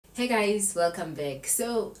Hey guys, welcome back.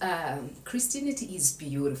 So Christianity is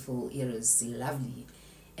beautiful, it is lovely,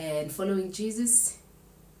 and following Jesus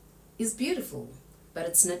is beautiful, but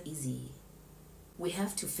it's not easy. We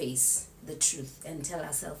have to face the truth and tell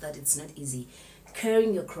ourselves that it's not easy.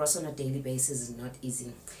 Carrying your cross on a daily basis is not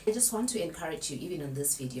easy. I just want to encourage you even on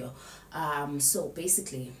this video. So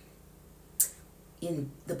basically,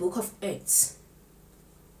 in the book of Acts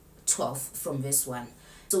 12 from verse 1,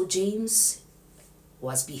 so James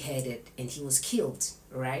was beheaded and he was killed,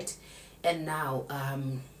 right? And now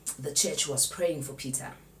the church was praying for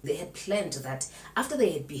Peter. They had planned that after they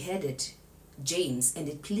had beheaded James and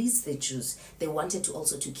it pleased the Jews, they wanted to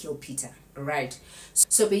also to kill Peter, right?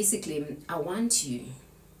 So basically, I want you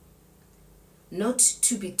not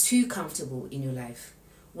to be too comfortable in your life,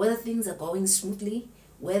 whether things are going smoothly,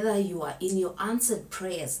 whether you are in your answered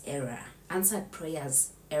prayers era,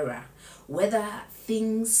 whether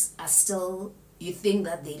things are still, you think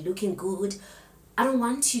that they're looking good. I don't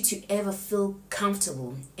want you to ever feel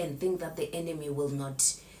comfortable and think that the enemy will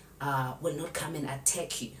not come and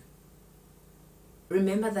attack you.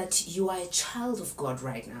 Remember that you are a child of God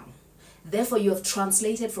right now. Therefore, you have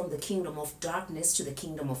translated from the kingdom of darkness to the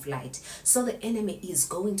kingdom of light. So the enemy is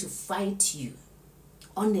going to fight you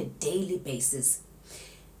on a daily basis.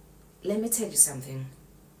 Let me tell you something.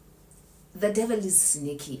 The devil is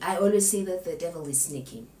sneaky. I always say that the devil is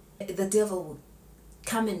sneaky. The devil will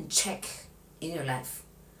come and check in your life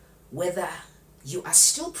whether you are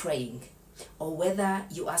still praying or whether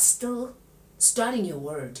you are still studying your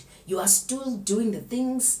word. You are still doing the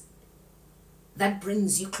things that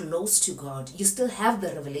brings you close to God. You still have the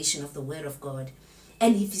revelation of the word of God.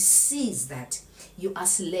 And if he sees that you are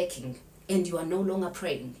slacking and you are no longer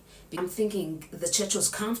praying, I'm thinking the church was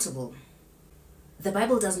comfortable. The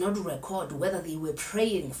Bible does not record whether they were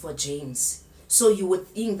praying for James. So you would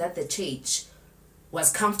think that the church was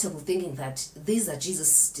comfortable thinking that these are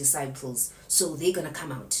Jesus' disciples, so they're going to come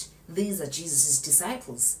out. These are Jesus'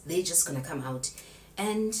 disciples. They're just going to come out.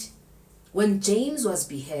 And when James was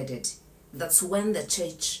beheaded, that's when the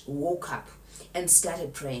church woke up and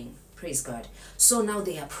started praying. Praise God. So now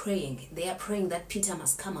they are praying. They are praying that Peter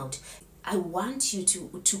must come out. I want you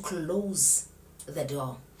to close the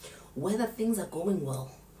door. Whether things are going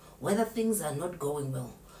well, whether things are not going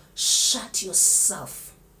well, shut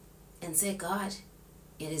yourself and say, God,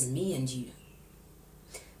 it is me and you.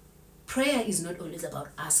 Prayer is not always about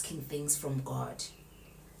asking things from God.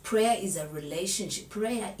 Prayer is a relationship.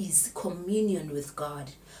 Prayer is communion with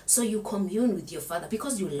God. So you commune with your Father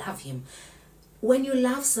because you love him. When you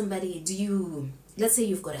love somebody, let's say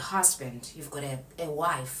you've got a husband, you've got a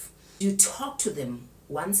wife, do you talk to them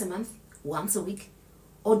once a month, once a week?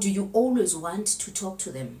 Or do you always want to talk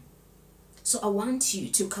to them? So I want you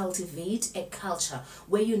to cultivate a culture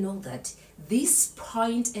where you know that this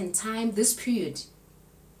point in time, this period,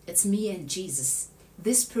 it's me and Jesus.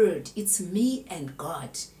 This period, it's me and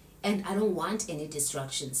God. And I don't want any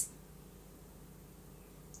distractions.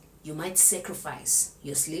 You might sacrifice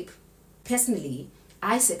your sleep. Personally,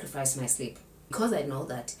 I sacrifice my sleep because I know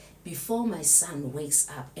that before my son wakes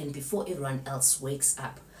up and before everyone else wakes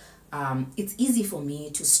up, it's easy for me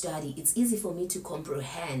to study. It's easy for me to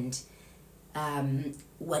comprehend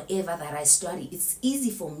whatever that I study. It's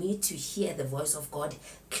easy for me to hear the voice of God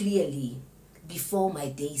clearly before my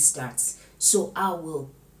day starts. So I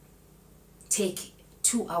will take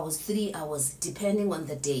 2 hours, 3 hours, depending on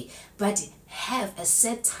the day, but have a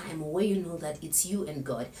set time where you know that it's you and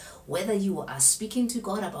God, whether you are speaking to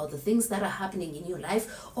God about the things that are happening in your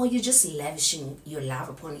life or you're just lavishing your love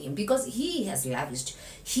upon him because he has lavished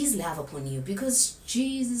his love upon you, because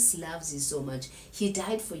Jesus loves you so much. He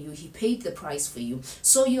died for you. He paid the price for you.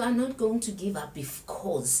 So you are not going to give up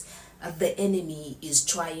because the enemy is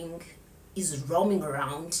roaming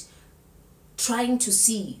around trying to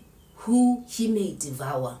see who he may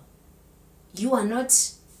devour. You are not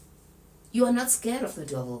scared of the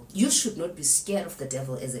devil. You should not be scared of the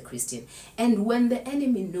devil as a Christian. And when the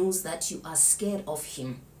enemy knows that you are scared of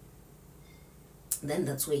him, then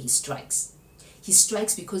that's where he strikes. He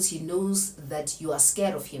strikes because he knows that you are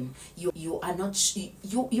scared of him. You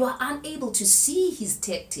are unable to see his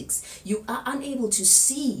tactics. You are unable to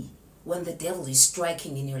see when the devil is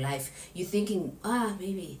striking in your life. You're thinking,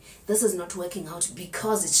 maybe this is not working out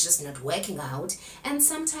because it's just not working out. And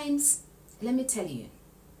sometimes, let me tell you,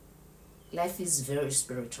 life is very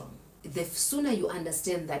spiritual. The sooner you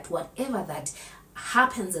understand that whatever that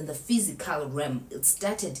happens in the physical realm, it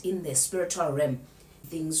started in the spiritual realm,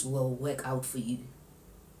 things will work out for you.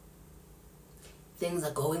 Things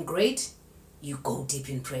are going great, you go deep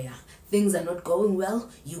in prayer. Things are not going well,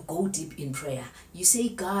 you go deep in prayer. You say,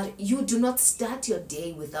 God, you do not start your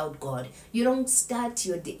day without God. You don't start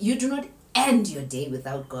your day, you do not end your day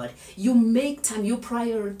without God. You make time, you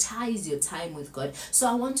prioritize your time with God. So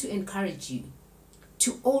I want to encourage you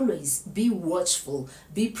to always be watchful,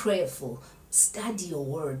 be prayerful, study your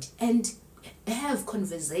word, and have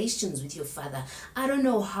conversations with your Father. I don't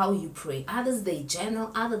know how you pray. Others, they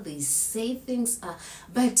journal, others, they say things,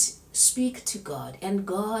 but speak to God. And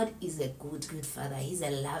God is a good Father. He's a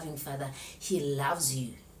loving Father. He loves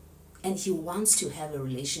you, and He wants to have a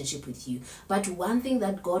relationship with you. But one thing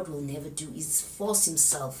that God will never do is force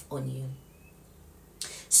Himself on you.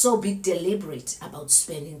 So be deliberate about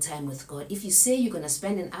spending time with God. If you say you're going to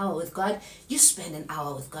spend an hour with God, you spend an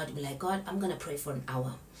hour with God. Be like, God, I'm going to pray for an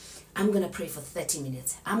hour. I'm going to pray for 30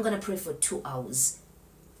 minutes. I'm going to pray for 2 hours.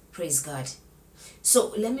 Praise God.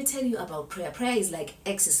 So let me tell you about prayer. Prayer is like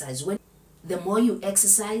exercise. When the more you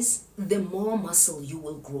exercise, the more muscle you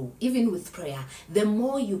will grow. Even with prayer, the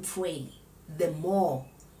more you pray, the more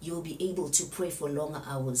you'll be able to pray for longer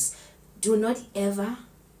hours. Do not ever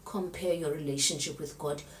compare your relationship with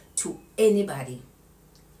God to anybody.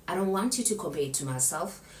 I don't want you to compare it to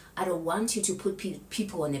myself. I don't want you to put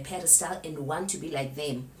people on a pedestal and want to be like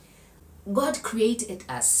them. God created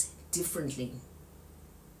us differently.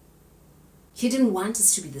 He didn't want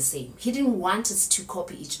us to be the same. He didn't want us to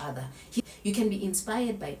copy each other. You can be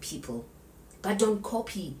inspired by people, but don't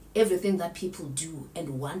copy everything that people do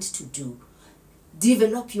and want to do.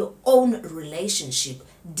 Develop your own relationship.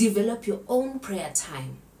 Develop your own prayer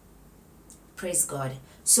time. Praise God.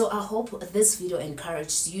 So I hope this video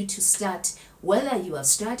encouraged you to start. Whether you have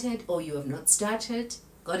started or you have not started,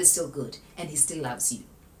 God is still good and He still loves you.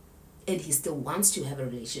 And He still wants to have a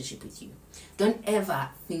relationship with you. Don't ever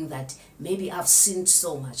think that maybe I've sinned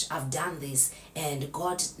so much, I've done this, and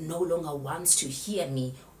God no longer wants to hear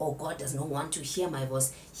me, or God does not want to hear my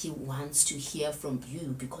voice. He wants to hear from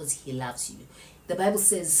you because He loves you. The Bible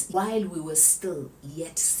says, while we were still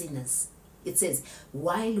yet sinners, it says,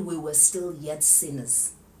 while we were still yet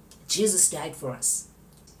sinners, Jesus died for us.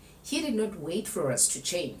 He did not wait for us to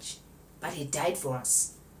change, but He died for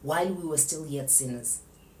us while we were still yet sinners.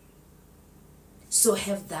 So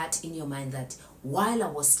have that in your mind, that while I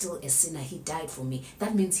was still a sinner, He died for me.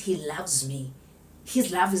 That means He loves me.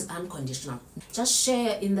 His love is unconditional. Just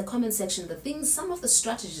share in the comment section the things, some of the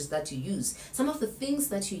strategies that you use, some of the things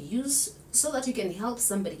that you use so that you can help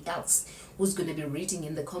somebody else who's going to be reading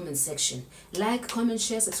in the comment section. Like, comment,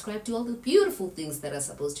 share, subscribe to all the beautiful things that are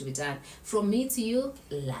supposed to be done. From me to you,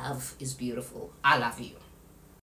 love is beautiful. I love you.